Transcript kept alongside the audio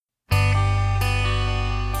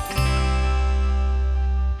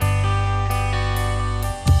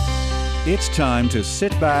It's time to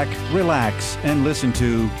sit back, relax, and listen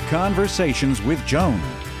to Conversations with Joan.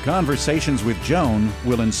 Conversations with Joan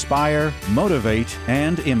will inspire, motivate,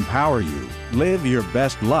 and empower you. Live your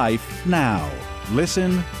best life now.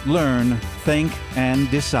 Listen, learn, think, and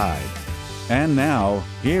decide. And now,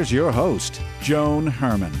 here's your host, Joan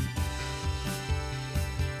Herman.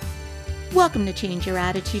 Welcome to Change Your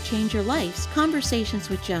Attitude, Change Your Life's Conversations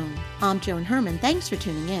with Joan. I'm Joan Herman. Thanks for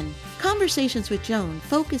tuning in. Conversations with Joan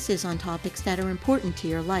focuses on topics that are important to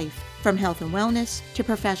your life, from health and wellness to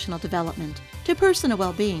professional development to personal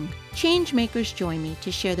well-being. Change makers join me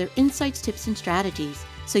to share their insights, tips, and strategies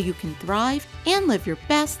so you can thrive and live your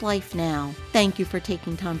best life now. Thank you for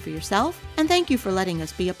taking time for yourself, and thank you for letting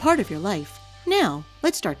us be a part of your life. Now,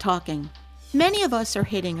 let's start talking. Many of us are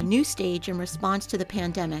hitting a new stage in response to the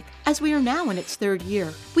pandemic, as we are now in its third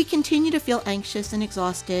year. We continue to feel anxious and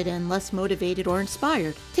exhausted and less motivated or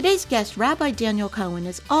inspired. Today's guest, Rabbi Daniel Cohen,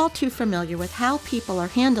 is all too familiar with how people are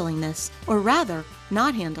handling this, or rather,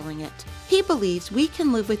 not handling it. He believes we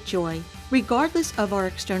can live with joy regardless of our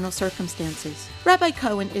external circumstances. Rabbi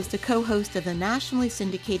Cohen is the co-host of the nationally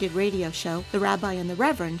syndicated radio show, The Rabbi and the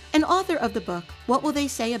Reverend, and author of the book, What Will They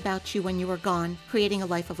Say About You When You Are Gone? Creating a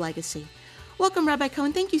Life of Legacy. Welcome, Rabbi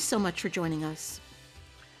Cohen. Thank you so much for joining us.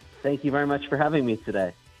 Thank you very much for having me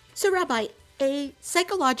today. So, Rabbi, a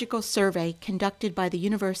psychological survey conducted by the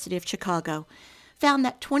University of Chicago found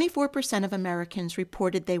that 24% of Americans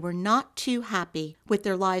reported they were not too happy with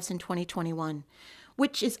their lives in 2021,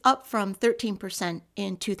 which is up from 13%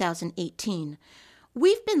 in 2018.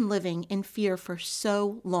 We've been living in fear for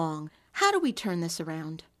so long. How do we turn this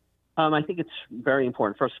around? I think it's very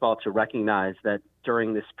important, first of all, to recognize that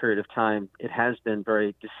during this period of time, it has been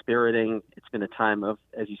very dispiriting. It's been a time of,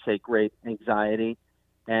 as you say, great anxiety.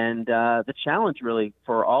 And the challenge really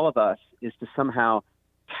for all of us is to somehow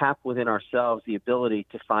tap within ourselves the ability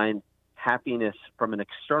to find happiness from an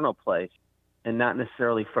external place and not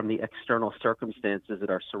necessarily from the external circumstances that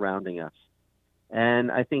are surrounding us.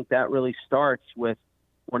 And I think that really starts with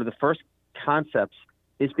one of the first concepts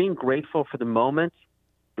is being grateful for the moment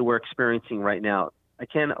that we're experiencing right now. I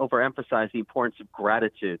can't overemphasize the importance of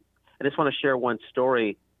gratitude. I just want to share one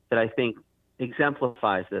story that I think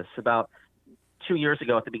exemplifies this. About 2 years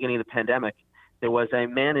ago, at the beginning of the pandemic, there was a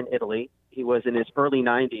man in Italy. He was in his early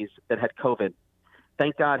 90s that had COVID.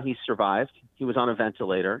 Thank God he survived. He was on a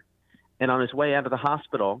ventilator. And on his way out of the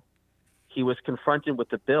hospital, he was confronted with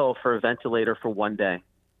the bill for a ventilator for one day.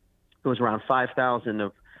 It was around 5,000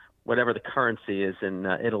 of whatever the currency is in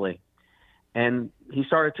Italy. And he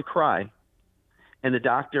started to cry. And the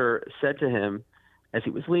doctor said to him as he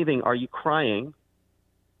was leaving, "Are you crying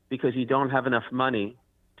because you don't have enough money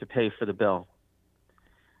to pay for the bill?"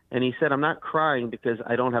 And he said, "I'm not crying because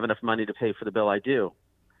I don't have enough money to pay for the bill. I do."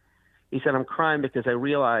 He said, "I'm crying because I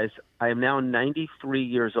realize I am now 93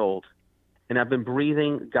 years old and I've been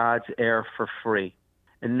breathing God's air for free.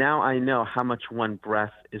 And now I know how much one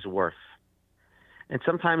breath is worth." And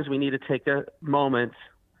sometimes we need to take a moment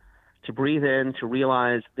to breathe in, to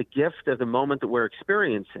realize the gift of the moment that we're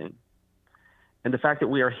experiencing and the fact that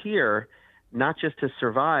we are here not just to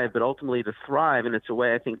survive, but ultimately to thrive. And it's a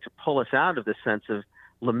way, I think, to pull us out of the sense of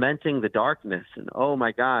lamenting the darkness and, oh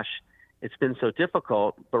my gosh, it's been so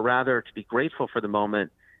difficult, but rather to be grateful for the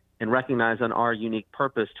moment and recognize on our unique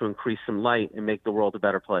purpose to increase some light and make the world a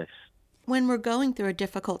better place. When we're going through a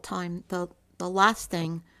difficult time, the last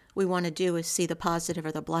thing we want to do is see the positive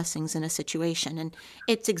or the blessings in a situation. And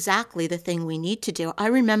it's exactly the thing we need to do. I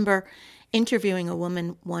remember interviewing a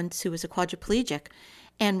woman once who was a quadriplegic.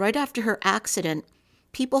 And right after her accident,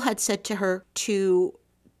 people had said to her to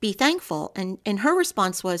be thankful. And her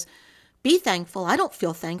response was, "Be thankful. I don't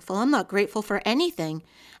feel thankful. I'm not grateful for anything."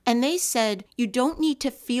 And they said, you don't need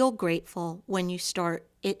to feel grateful when you start.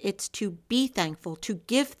 It's to be thankful, to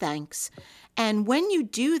give thanks. And when you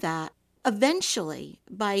do that, eventually,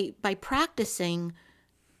 by practicing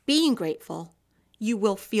being grateful, you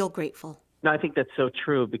will feel grateful. No, I think that's so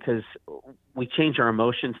true because we change our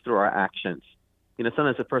emotions through our actions. You know,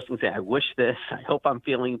 sometimes a person can say, "I wish this, I hope I'm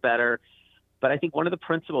feeling better." But I think one of the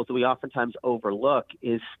principles that we oftentimes overlook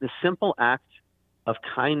is the simple act of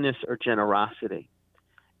kindness or generosity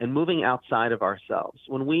and moving outside of ourselves.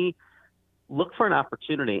 When we look for an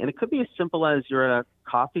opportunity, and it could be as simple as you're at a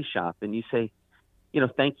coffee shop and you say,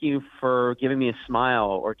 "Thank you for giving me a smile,"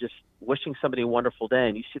 or just wishing somebody a wonderful day,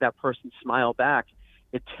 and you see that person smile back.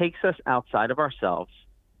 It takes us outside of ourselves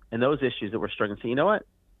and those issues that we're struggling to say, "You know what?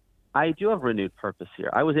 I do have renewed purpose here.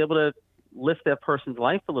 I was able to lift that person's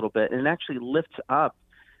life a little bit," and it actually lifts up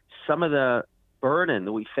some of the burden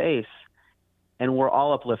that we face, and we're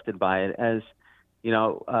all uplifted by it. As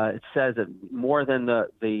it says that more than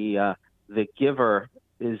the the giver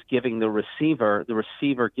is giving the receiver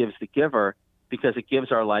gives the giver, because it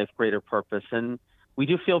gives our life greater purpose. And we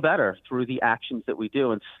do feel better through the actions that we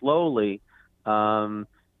do. And slowly, the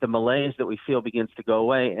malaise that we feel begins to go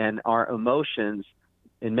away, and our emotions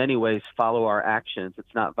in many ways follow our actions.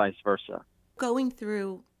 It's not vice versa. Going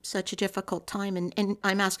through such a difficult time, and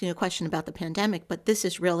I'm asking a question about the pandemic, but this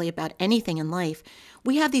is really about anything in life.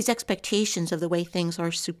 We have these expectations of the way things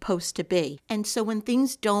are supposed to be. And so when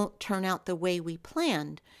things don't turn out the way we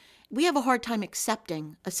planned, we have a hard time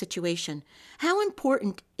accepting a situation. How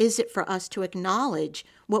important is it for us to acknowledge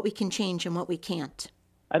what we can change and what we can't?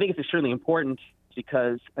 I think it's extremely important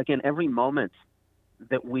because, again, every moment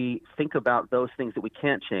that we think about those things that we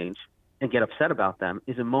can't change and get upset about them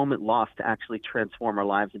is a moment lost to actually transform our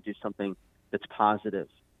lives and do something that's positive.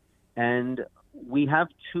 And we have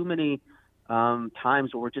too many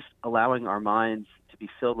times where we're just allowing our minds to be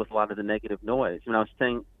filled with a lot of the negative noise. And I was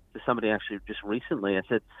saying to somebody actually just recently, I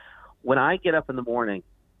said, when I get up in the morning,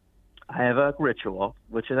 I have a ritual,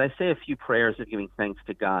 which is I say a few prayers of giving thanks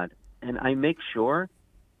to God. And I make sure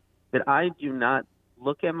that I do not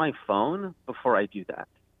look at my phone before I do that.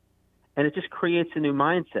 And it just creates a new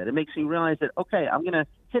mindset. It makes me realize that, okay, I'm going to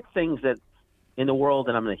hit things that in the world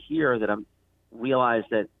that I'm going to hear, that I'm realize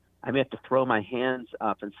that I may have to throw my hands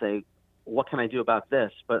up and say, what can I do about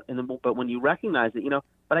this? But when you recognize that,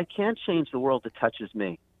 but I can't change the world that touches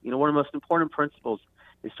me. One of the most important principles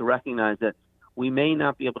is to recognize that we may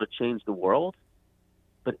not be able to change the world,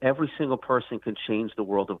 but every single person can change the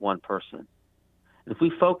world of one person. And if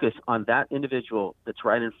we focus on that individual that's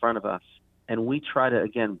right in front of us, and we try to,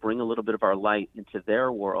 again, bring a little bit of our light into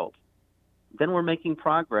their world, then we're making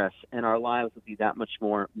progress, and our lives will be that much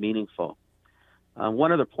more meaningful.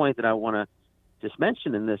 One other point that I want to just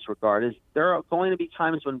mention in this regard is there are going to be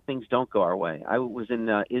times when things don't go our way. I was in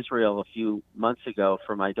Israel a few months ago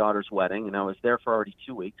for my daughter's wedding, and I was there for already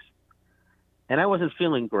 2 weeks. And I wasn't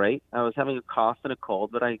feeling great. I was having a cough and a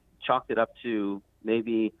cold, but I chalked it up to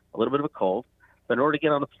maybe a little bit of a cold. But in order to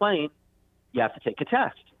get on the plane, you have to take a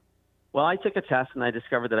test. Well, I took a test and I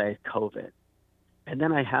discovered that I had COVID. And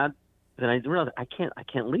then I realized I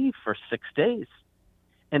can't leave for 6 days.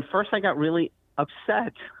 And first I got really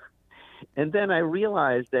upset. And then I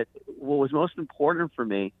realized that what was most important for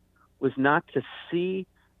me was not to see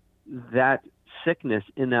that sickness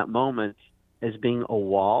in that moment as being a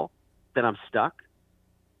wall that I'm stuck,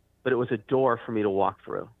 but it was a door for me to walk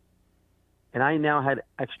through. And I now had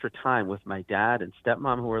extra time with my dad and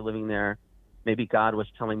stepmom who were living there. Maybe God was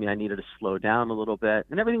telling me I needed to slow down a little bit,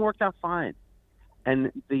 and everything worked out fine.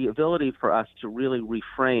 And the ability for us to really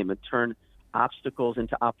reframe and turn obstacles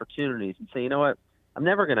into opportunities and say, you know what, I'm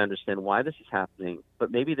never going to understand why this is happening,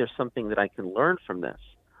 but maybe there's something that I can learn from this,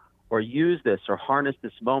 or use this, or harness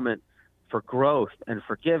this moment for growth and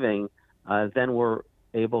for giving, then we're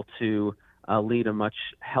able to lead a much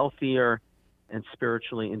healthier and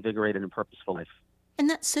spiritually invigorated and purposeful life. And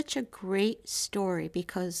that's such a great story,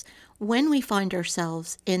 because when we find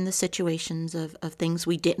ourselves in the situations of things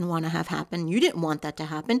we didn't want to have happen, you didn't want that to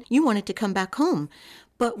happen, you wanted to come back home.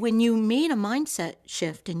 But when you made a mindset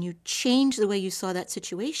shift and you changed the way you saw that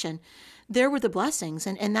situation, there were the blessings.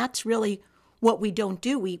 And that's really what we don't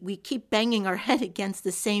do. We keep banging our head against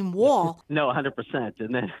the same wall. No, 100%.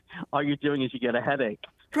 And then all you're doing is you get a headache.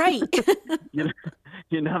 Right.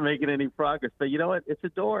 You're not making any progress. But you know what? It's a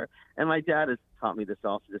door. And my dad has taught me this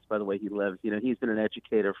also, just by the way he lives. He's been an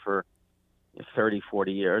educator for 30,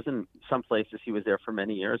 40 years. And some places he was there for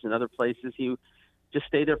many years. And other places he just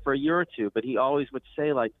stayed there for a year or two. But he always would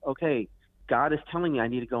say, like, okay, God is telling me I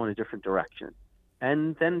need to go in a different direction.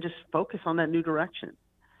 And then just focus on that new direction.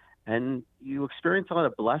 And you experience a lot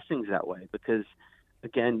of blessings that way, because,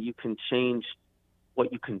 again, you can change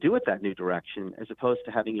what you can do with that new direction, as opposed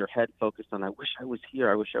to having your head focused on, I wish I was here,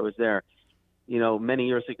 I wish I was there. Many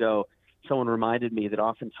years ago, someone reminded me that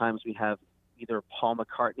oftentimes we have either Paul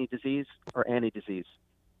McCartney disease or Annie disease.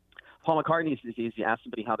 Paul McCartney's disease, you ask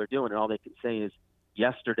somebody how they're doing, and all they can say is,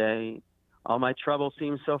 yesterday, all my trouble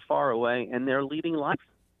seems so far away, and they're leading life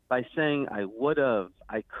by saying, I would have,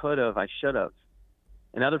 I could have, I should have.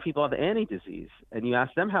 And other people have Annie disease, and you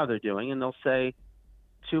ask them how they're doing, and they'll say,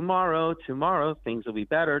 tomorrow, things will be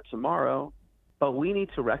better tomorrow. But we need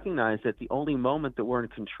to recognize that the only moment that we're in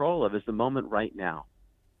control of is the moment right now.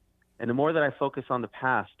 And the more that I focus on the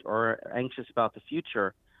past or anxious about the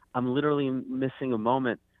future, I'm literally missing a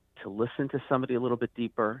moment to listen to somebody a little bit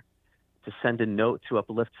deeper, to send a note to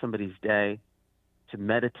uplift somebody's day, to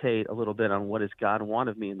meditate a little bit on what does God want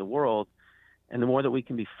of me in the world. And the more that we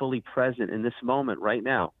can be fully present in this moment right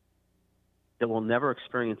now that we'll never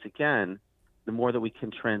experience again, the more that we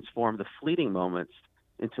can transform the fleeting moments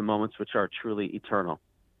into moments which are truly eternal.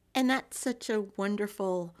 And that's such a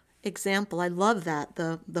wonderful example. I love that,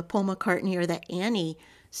 the Paul McCartney or the Annie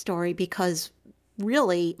story, because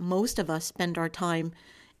really most of us spend our time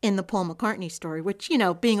in the Paul McCartney story, which,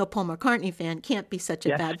 being a Paul McCartney fan can't be such a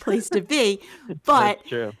Yes, bad place to be. that's But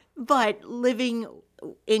true. but living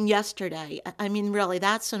in yesterday, I mean, really,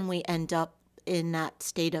 that's when we end up in that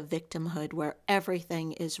state of victimhood where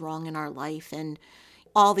everything is wrong in our life and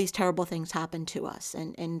all these terrible things happen to us.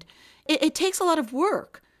 And it takes a lot of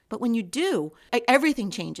work. But when you do,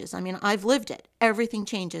 everything changes. I mean, I've lived it. Everything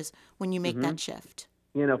changes when you make Hmm. that shift.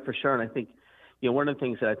 For sure. And I think, one of the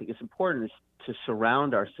things that I think is important is to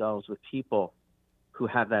surround ourselves with people who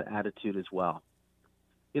have that attitude as well.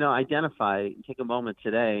 Take a moment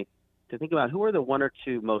today to think about who are the one or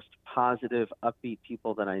two most positive, upbeat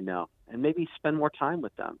people that I know, and maybe spend more time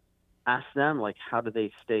with them. Ask them, like, how do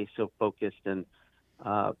they stay so focused and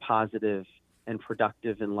positive and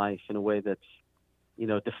productive in life in a way that's,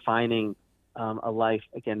 defining a life,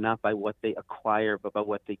 again, not by what they acquire, but by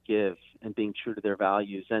what they give and being true to their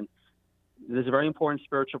values. And there's a very important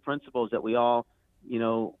spiritual principle is that we all,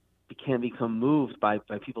 can become moved by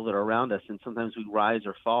people that are around us. And sometimes we rise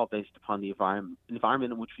or fall based upon the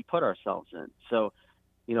environment in which we put ourselves in. So,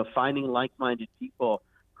 finding like-minded people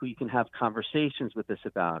who you can have conversations with this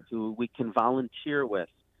about, who we can volunteer with,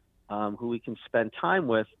 who we can spend time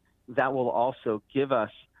with, that will also give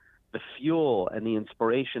us the fuel and the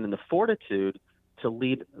inspiration and the fortitude to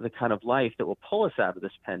lead the kind of life that will pull us out of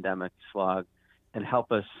this pandemic slog and help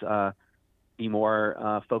us be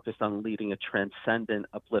more focused on leading a transcendent,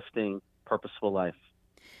 uplifting, purposeful life.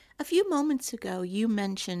 A few moments ago, you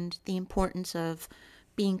mentioned the importance of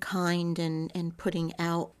being kind and putting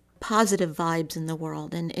out positive vibes in the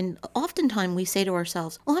world. And oftentimes we say to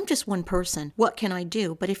ourselves, well, I'm just one person. What can I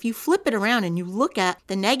do? But if you flip it around and you look at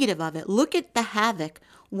the negative of it, look at the havoc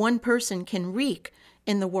one person can wreak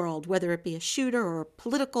in the world, whether it be a shooter or a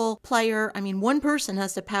political player. I mean, one person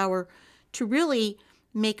has the power to really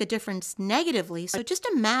make a difference negatively. So just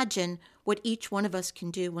imagine what each one of us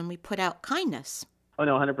can do when we put out kindness. Oh,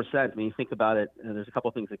 no, 100%. I mean, you think about it, and there's a couple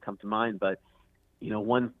of things that come to mind, but,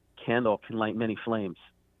 one candle can light many flames.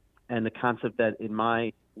 And the concept that in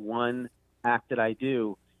my one act that I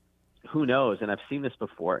do, who knows, and I've seen this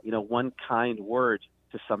before, one kind word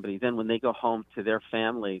to somebody, then when they go home to their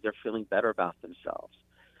family, they're feeling better about themselves,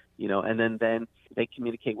 and then they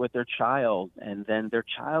communicate with their child, and then their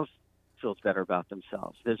child feels better about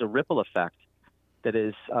themselves. There's a ripple effect that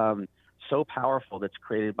is so powerful that's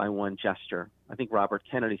created by one gesture. I think Robert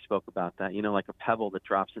Kennedy spoke about that, like a pebble that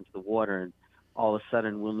drops into the water, and all of a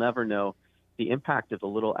sudden we'll never know the impact of the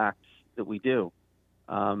little acts that we do.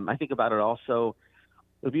 I think about it also,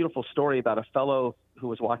 a beautiful story about a fellow who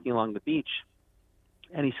was walking along the beach,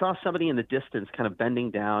 and he saw somebody in the distance kind of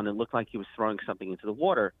bending down and looked like he was throwing something into the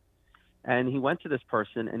water. And he went to this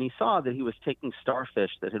person, and he saw that he was taking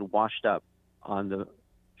starfish that had washed up on the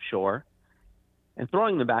shore and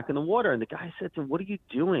throwing them back in the water. And the guy said to him, "What are you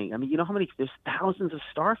doing? I mean, there's thousands of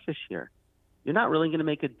starfish here. You're not really going to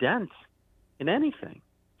make a dent in anything."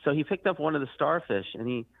 So he picked up one of the starfish, and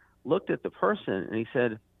he looked at the person, and he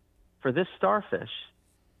said, "For this starfish,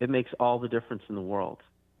 it makes all the difference in the world."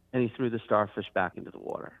 And he threw the starfish back into the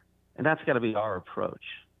water. And that's got to be our approach.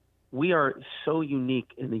 We are so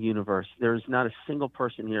unique in the universe. There's not a single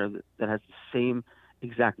person here that has the same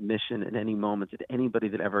exact mission at any moment that anybody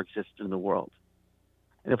that ever existed in the world.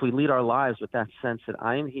 And if we lead our lives with that sense that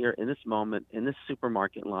I am here in this moment, in this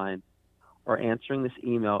supermarket line, or answering this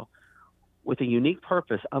email with a unique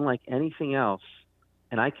purpose, unlike anything else,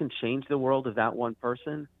 and I can change the world of that one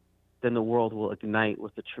person, then the world will ignite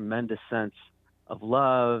with a tremendous sense of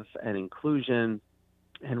love and inclusion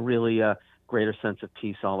and really a greater sense of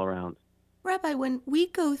peace all around. Rabbi, when we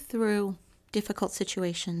go through difficult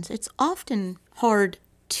situations, it's often hard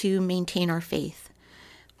to maintain our faith.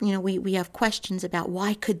 We have questions about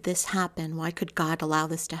why could this happen? Why could God allow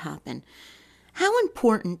this to happen? How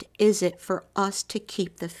important is it for us to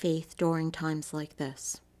keep the faith during times like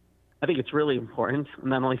this? I think it's really important. I'm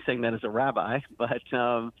not only saying that as a rabbi, but,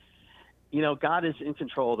 God is in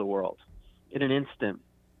control of the world. In an instant,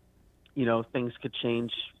 things could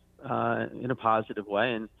change in a positive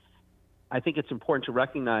way. And I think it's important to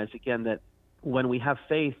recognize, again, that when we have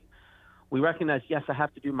faith, we recognize, yes, I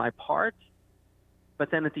have to do my part,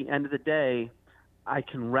 but then at the end of the day, I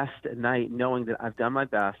can rest at night knowing that I've done my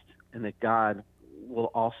best and that God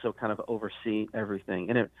will also kind of oversee everything.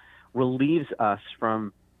 And it relieves us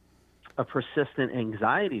from a persistent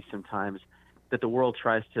anxiety sometimes that the world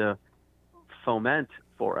tries to foment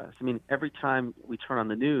for us. I mean, every time we turn on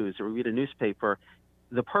the news or we read a newspaper,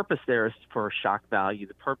 the purpose there is for shock value.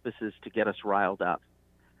 The purpose is to get us riled up.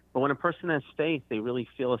 But when a person has faith, they really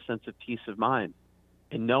feel a sense of peace of mind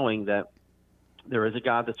in knowing that there is a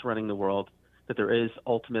God that's running the world, that there is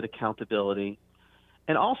ultimate accountability.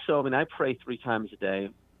 And also, I mean, I pray 3 times a day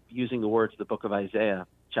using the words of the book of Isaiah,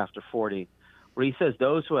 chapter 40, where he says,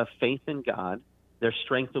 those who have faith in God, their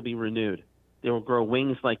strength will be renewed. They will grow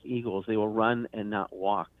wings like eagles. They will run and not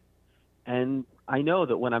walk. And I know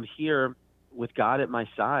that when I'm here with God at my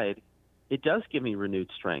side, it does give me renewed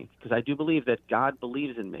strength, because I do believe that God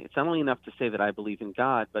believes in me. It's not only enough to say that I believe in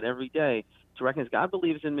God, but every day to recognize God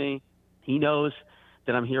believes in me. He knows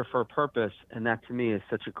that I'm here for a purpose, and that to me is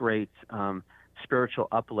such a great spiritual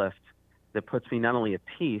uplift that puts me not only at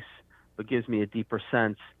peace, but gives me a deeper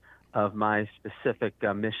sense of my specific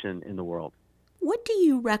mission in the world. What do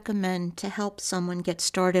you recommend to help someone get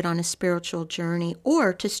started on a spiritual journey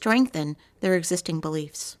or to strengthen their existing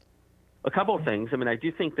beliefs? A couple of things. I mean, I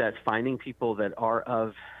do think that finding people that are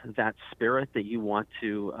of that spirit that you want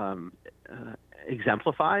to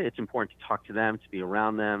exemplify, it's important to talk to them, to be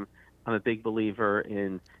around them. I'm a big believer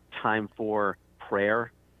in time for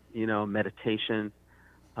prayer, meditation.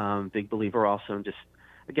 Big believer also in just,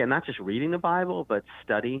 again, not just reading the Bible, but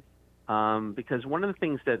study. Because one of the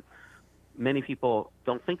things that many people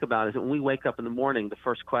don't think about is that when we wake up in the morning, the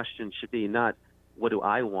first question should be not, what do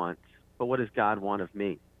I want, but what does God want of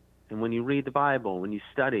me? And when you read the Bible, when you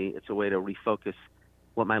study, it's a way to refocus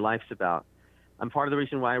what my life's about. I'm part of the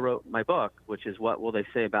reason why I wrote my book, which is What Will They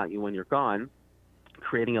Say About You When You're Gone?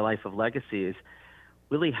 Creating a Life of Legacy, is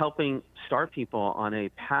really helping start people on a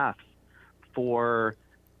path for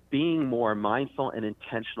being more mindful and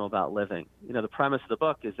intentional about living. The premise of the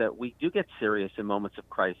book is that we do get serious in moments of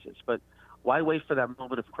crisis, but why wait for that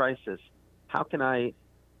moment of crisis? How can I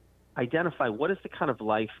identify what is the kind of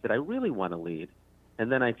life that I really want to lead? And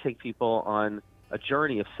then I take people on a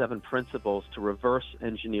journey of 7 principles to reverse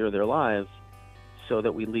engineer their lives so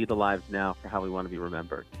that we lead the lives now for how we want to be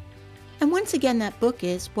remembered. And once again, that book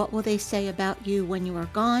is What Will They Say About You When You Are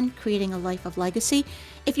Gone? Creating a Life of Legacy.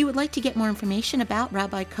 If you would like to get more information about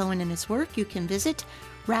Rabbi Cohen and his work, you can visit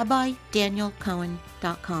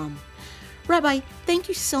rabbidanielcohen.com. Rabbi, thank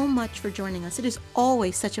you so much for joining us. It is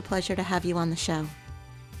always such a pleasure to have you on the show.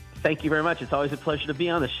 Thank you very much. It's always a pleasure to be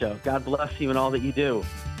on the show. God bless you and all that you do.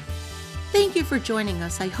 Thank you for joining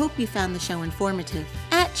us. I hope you found the show informative.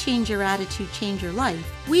 At Change Your Attitude, Change Your Life,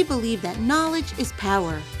 we believe that knowledge is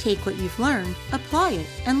power. Take what you've learned, apply it,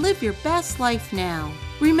 and live your best life now.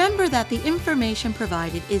 Remember that the information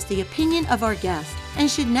provided is the opinion of our guest and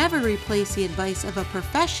should never replace the advice of a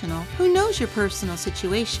professional who knows your personal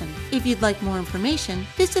situation. If you'd like more information,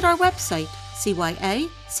 visit our website,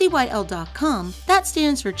 CYACYL.com. That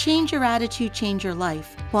stands for Change Your Attitude, Change Your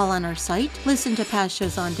Life. While on our site, listen to past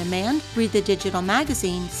shows on demand, read the digital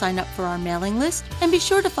magazine, sign up for our mailing list, and be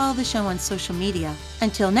sure to follow the show on social media.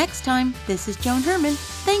 Until next time, this is Joan Herman.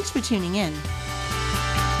 Thanks for tuning in.